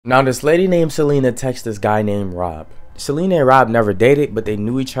Now this lady named Selena texts this guy named Rob. Selena and Rob never dated, but they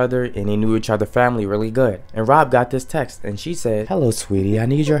knew each other and they knew each other's family really good. And Rob got this text and she said, "Hello sweetie, I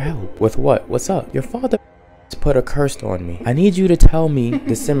need your help." "With what? What's up?" "Your father put a curse on me. I need you to tell me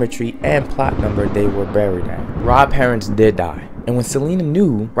the cemetery and plot number they were buried at." Rob's parents did die. And when Selena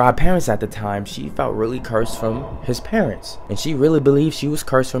knew Rob's parents at the time, she felt really cursed from his parents. And she really believed she was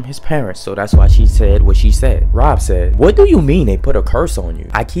cursed from his parents. So that's why she said what she said. Rob said, "What do you mean they put a curse on you?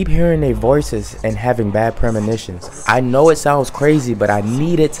 I keep hearing their voices and having bad premonitions. I know it sounds crazy, but I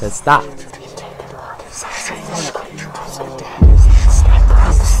need it to stop."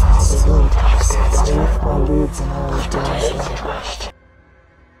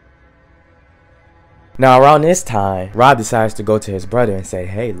 Now around this time, Rob decides to go to his brother and say,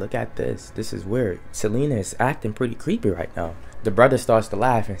 "Hey, look at this. This is weird. Selena is acting pretty creepy right now." The brother starts to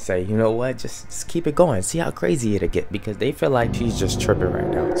laugh and say, "You know what, just keep it going. See how crazy it'll get," because they feel like she's just tripping right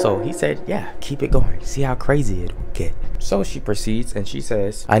now. So he said, "Yeah, keep it going. See how crazy it'll get." So she proceeds and she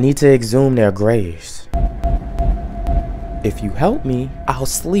says, "I need to exhume their graves. If you help me, I'll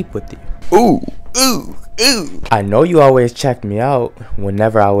sleep with you." Ooh, ooh, ooh. "I know you always checked me out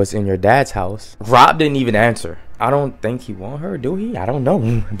whenever I was in your dad's house." Rob didn't even answer. I don't think he want her, do he? I don't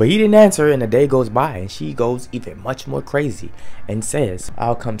know. But he didn't answer, and a day goes by and she goes even much more crazy and says,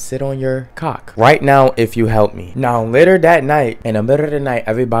 "I'll come sit on your cock right now if you help me." Now later that night, in the middle of the night,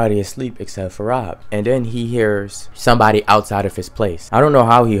 everybody is asleep except for Rob. And then he hears somebody outside of his place. I don't know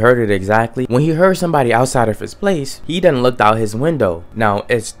how he heard it exactly. When he heard somebody outside of his place, he then looked out his window. Now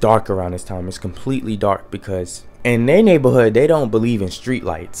it's dark around this time. It's completely dark because in their neighborhood, they don't believe in street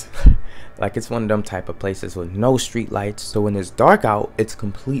lights. Like, it's one of them type of places with no street lights. So when it's dark out, it's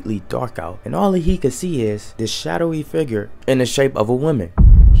completely dark out. And all he could see is this shadowy figure in the shape of a woman.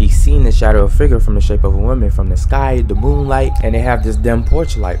 He's seen the shadow figure from the shape of a woman from the sky, the moonlight, and they have this dim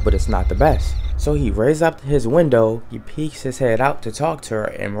porch light, but it's not the best. So he raises up to his window, he peeks his head out to talk to her,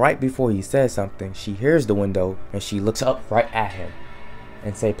 and right before he says something, she hears the window and she looks up right at him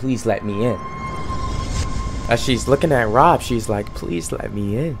and say, "Please let me in." As she's looking at Rob, she's like, "Please let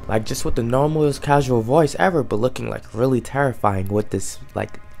me in." Like, just with the normalest casual voice ever, but looking like really terrifying with this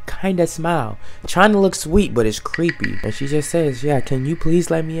like kind of smile. Trying to look sweet, but it's creepy. And she just says, "Yeah, can you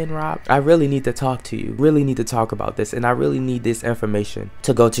please let me in, Rob? I really need to talk to you. Really need to talk about this. And I really need this information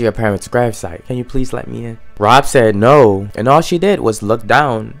to go to your parents' gravesite. Can you please let me in?" Rob said no. And all she did was look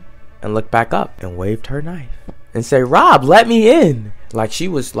down and look back up and waved her knife and say, "Rob, let me in." Like, she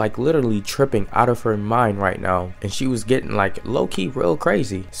was like literally tripping out of her mind right now, and she was getting like low-key real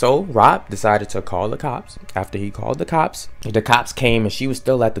crazy. So Rob decided to call the cops. After he called the cops came and she was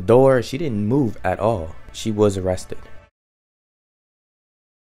still at the door. She didn't move at all. She was arrested.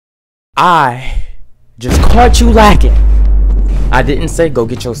 I just caught you lacking. I didn't say go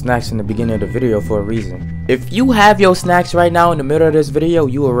get your snacks in the beginning of the video for a reason. If you have your snacks right now in the middle of this video,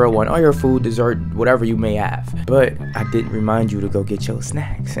 you a real one. Or your food, dessert, whatever you may have. But I didn't remind you to go get your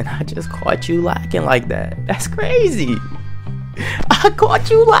snacks. And I just caught you lacking like that. That's crazy. I caught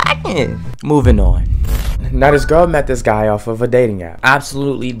you lacking. Moving on. Now this girl met this guy off of a dating app.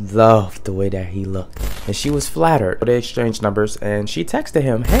 Absolutely loved the way that he looked. And she was flattered. They exchanged numbers and she texted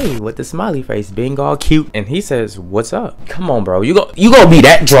him, "Hey," with the smiley face, being all cute. And he says, "What's up?" "Come on, bro. You gonna be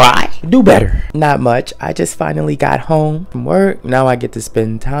that dry? Do better." "Not much. I just finally got home from work. Now I get to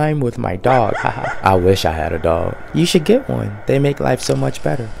spend time with my dog. Haha." "I wish I had a dog." "You should get one. They make life so much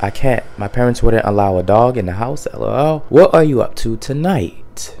better." "I can't. My parents wouldn't allow a dog in the house. LOL. What are you up to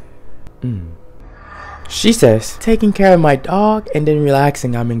tonight?" She says, "Taking care of my dog and then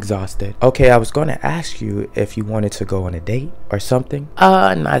relaxing. I'm exhausted." "Okay, I was gonna ask you if you wanted to go on a date or something."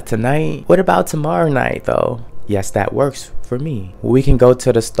 Not tonight." "What about tomorrow night though?" "Yes, that works for me. We can go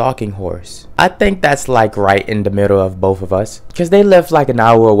to the stalking horse." I think that's like right in the middle of both of us, because they live like an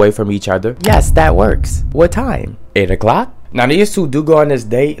hour away from each other. "Yes, that works." "What time?" 8 o'clock. Now these two do go on this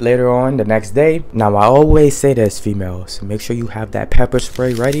date later on the next day. Now I always say this, females, make sure you have that pepper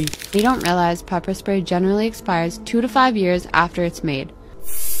spray ready. You don't realize pepper spray generally expires 2 to 5 years after it's made.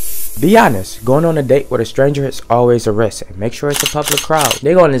 Be honest, going on a date with a stranger is always a risk, and make sure it's a public crowd.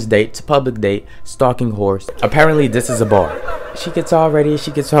 They go on this date, it's a public date, stalking horse. Apparently this is a bar. She gets all ready,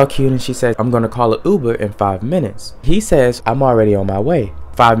 she gets all cute, and she says, "I'm gonna call an Uber in 5 minutes. He says, "I'm already on my way."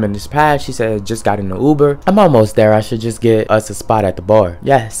 5 minutes pass, she says, "Just got in the Uber. I'm almost there, I should just get us a spot at the bar."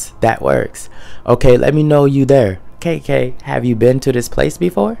 "Yes, that works." "Okay, let me know you there." "KK, have you been to this place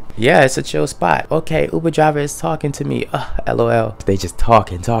before?" "Yeah, it's a chill spot." "Okay, Uber driver is talking to me." LOL. They just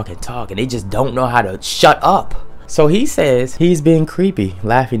talking. They just don't know how to shut up. So he says he's being creepy,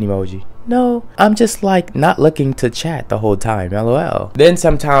 laughing emoji. No, I'm just like not looking to chat the whole time, lol. Then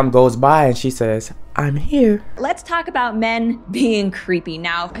some time goes by and she says, I'm here. Let's talk about men being creepy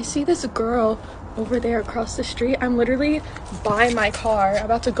now. I see this girl over there across the street. I'm literally by my car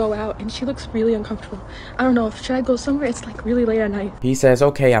about to go out and she looks really uncomfortable. I don't know, should I go somewhere? It's like really late at night. He says,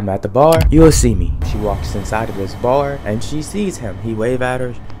 okay, I'm at the bar, you'll see me. She walks inside of this bar and she sees him. He wave at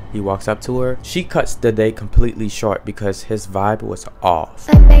her, he walks up to her. She cuts the day completely short because his vibe was off.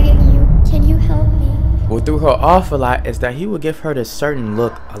 I'm begging you, can you help me? What threw her off a lot is that he would give her this certain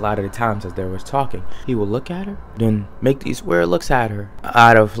look a lot of the times as they were talking. He would look at her, then make these weird looks at her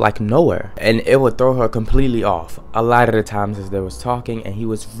out of like nowhere. And it would throw her completely off a lot of the times as they was talking. And he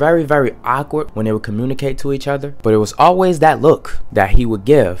was very, very awkward when they would communicate to each other. But it was always that look that he would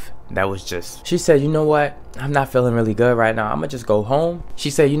give that was just... She said, you know what? I'm not feeling really good right now. I'm gonna just go home. She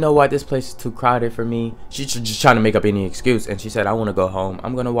said, you know what? This place is too crowded for me. She's just trying to make up any excuse. And she said, I want to go home.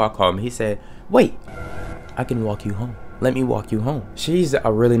 I'm gonna walk home. He said, wait. I can walk you home. Let me walk you home. She's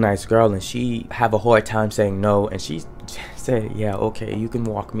a really nice girl and she have a hard time saying no, and she said, yeah, okay, you can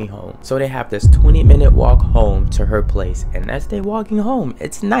walk me home. So they have this 20-minute walk home to her place, and as they walking home,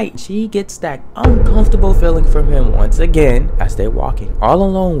 it's night. She gets that uncomfortable feeling from him once again as they're walking all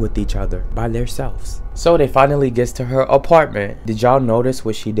alone with each other by themselves. So they finally gets to her apartment. Did y'all notice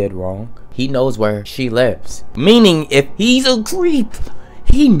what she did wrong? He knows where she lives, meaning if he's a creep,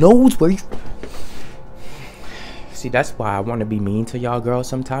 he knows where See, that's why I want to be mean to y'all girls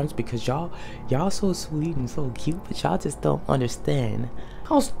sometimes, because y'all so sweet and so cute, but y'all just don't understand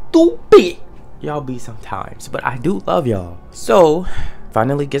how stupid y'all be sometimes. But I do love y'all. So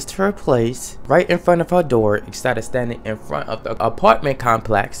finally gets to her place right in front of her door instead of standing in front of the apartment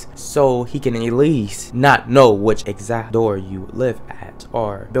complex, so he can at least not know which exact door you live at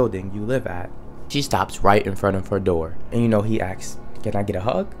or building you live at. She stops right in front of her door, and you know, he asks, can I get a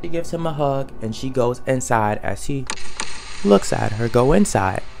hug? She gives him a hug and she goes inside as he looks at her go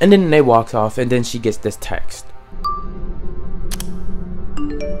inside. And then they walk off, and then she gets this text.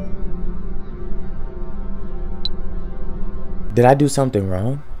 Did I do something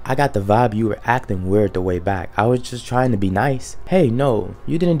wrong? I got the vibe you were acting weird the way back. I was just trying to be nice. Hey, no,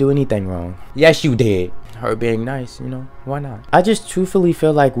 you didn't do anything wrong. Yes, you did. Her being nice, you know, why not? I just truthfully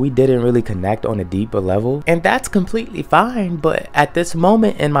feel like we didn't really connect on a deeper level, and that's completely fine. But at this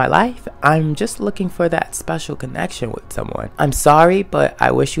moment in my life, I'm just looking for that special connection with someone. I'm sorry, but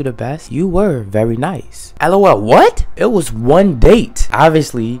I wish you the best. You were very nice. LOL. What? It was one date.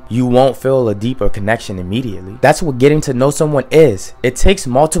 Obviously, you won't feel a deeper connection immediately. That's what getting to know someone is. It takes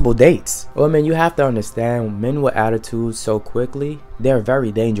multiple dates. Women, you have to understand, men with attitudes so quickly, they're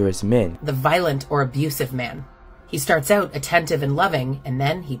very dangerous men. The violent or abusive man. He starts out attentive and loving, and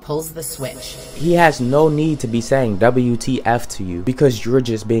then he pulls the switch. He has no need to be saying WTF to you because you're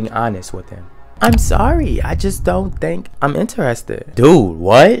just being honest with him. I'm sorry, I just don't think I'm interested. Dude,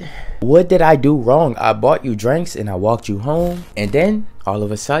 what? What did I do wrong? I bought you drinks and I walked you home, and then all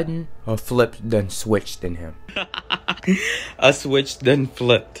of a sudden a flip done switched in him. A switch done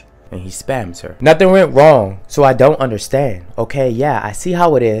flipped. And he spams her. Nothing went wrong, so I don't understand. Okay, yeah, I see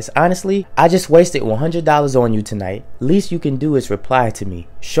how it is. Honestly, I just wasted $100 on you tonight. Least you can do is reply to me.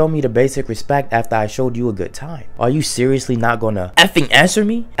 Show me the basic respect after I showed you a good time. Are you seriously not gonna effing answer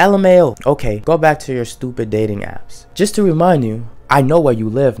me? LMAO. Okay, go back to your stupid dating apps. Just to remind you, I know where you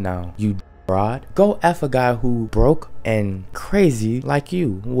live now, you broad. Go F a guy who broke and crazy like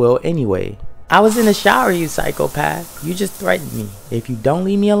you will anyway. I was in the shower, you psychopath. You just threatened me. If you don't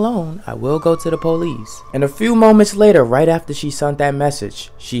leave me alone, I will go to the police. And a few moments later, right after she sent that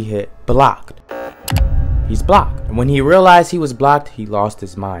message, she hit blocked. He's blocked. And when he realized he was blocked, he lost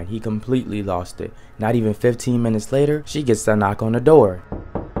his mind. He completely lost it. Not even 15 minutes later, she gets the knock on the door.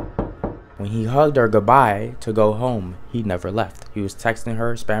 When he hugged her goodbye to go home, he never left. He was texting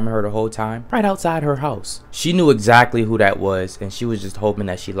her, spamming her the whole time, right outside her house. She knew exactly who that was, and she was just hoping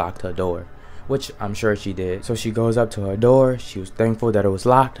that she locked her door, which I'm sure she did. So she goes up to her door. She was thankful that it was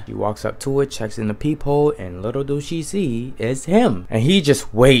locked. She walks up to it, checks in the peephole, and little do she see, it's him. And he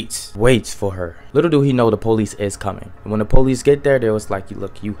just waits for her. Little do he know the police is coming. And when the police get there, they was like,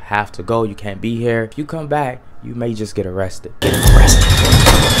 look, you have to go. You can't be here. If you come back, you may just get arrested.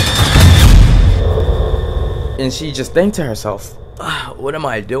 And she just thinks to herself, what am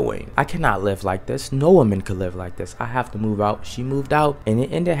I doing? I cannot live like this. No woman could live like this. I have to move out. She moved out, and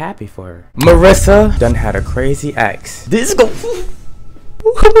it ended happy for her. Marissa done had a crazy ex. This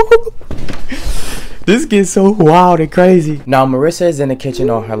gets so wild and crazy. Now Marissa is in the kitchen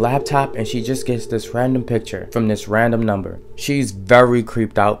on her laptop, and she just gets this random picture from this random number. She's very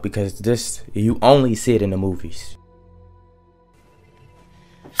creeped out because this, you only see it in the movies.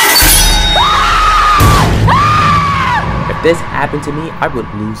 If this happened to me, I would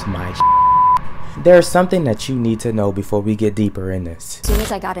lose my shit. There's something that you need to know before we get deeper in this. As soon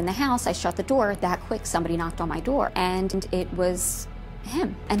as I got in the house, I shut the door. That quick, somebody knocked on my door, and it was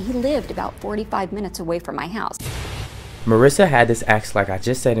him. And he lived about 45 minutes away from my house. Marissa had this ex, like I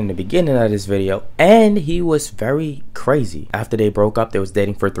just said in the beginning of this video, and he was very crazy. After they broke up, they was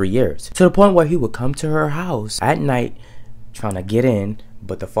dating for 3 years. To the point where he would come to her house at night trying to get in,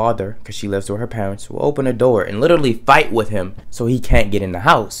 but the father, because she lives with her parents, will open the door and literally fight with him so he can't get in the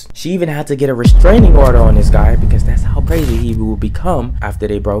house. She even had to get a restraining order on this guy because that's how crazy he would become after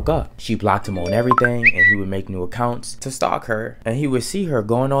they broke up. She blocked him on everything, and he would make new accounts to stalk her, and he would see her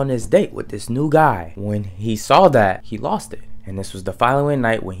going on this date with this new guy. When he saw that, he lost it. And this was the following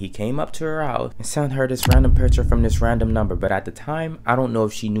night when he came up to her house and sent her this random picture from this random number. But at the time, I don't know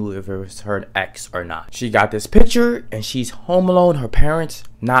if she knew if it was her ex or not. She got this picture and she's home alone. Her parents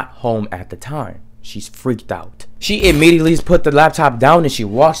not home at the time. She's freaked out. She immediately put the laptop down and she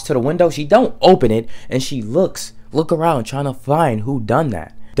walks to the window. She don't open it and she look around trying to find who done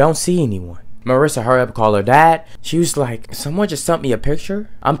that. Don't see anyone. Marissa hurry up, call her dad. She was like, someone just sent me a picture.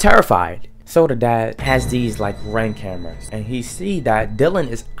 I'm terrified. So the dad has these like Ring cameras, and he see that Dylan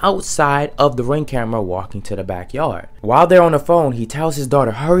is outside of the Ring camera walking to the backyard. While they're on the phone, he tells his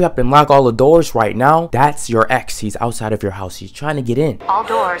daughter, hurry up and lock all the doors right now. That's your ex. He's outside of your house. He's trying to get in. All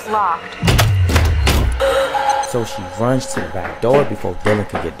doors locked. So she runs to the back door before Dylan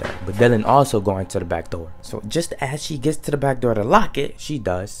can get there. But Dylan also going to the back door. So just as she gets to the back door to lock it, she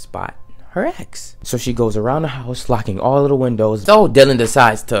does spot her ex. So she goes around the house locking all of the windows. So Dylan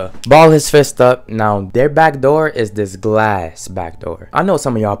decides to ball his fist up. Now their back door is this glass back door. I know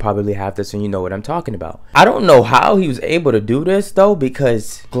some of y'all probably have this and you know what I'm talking about. I don't know how he was able to do this though,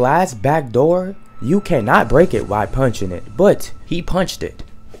 because glass back door, you cannot break it by punching it, but he punched it.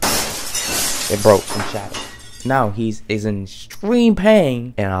 It broke and shattered. Now he's in extreme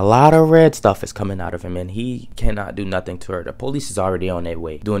pain and a lot of red stuff is coming out of him, and he cannot do nothing to her. The police is already on their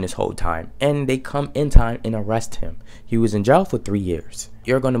way doing this whole time, and they come in time and arrest him. He was in jail for 3 years.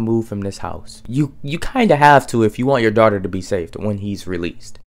 You're gonna move from this house. You kind of have to if you want your daughter to be safe when he's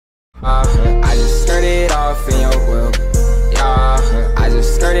released. I just started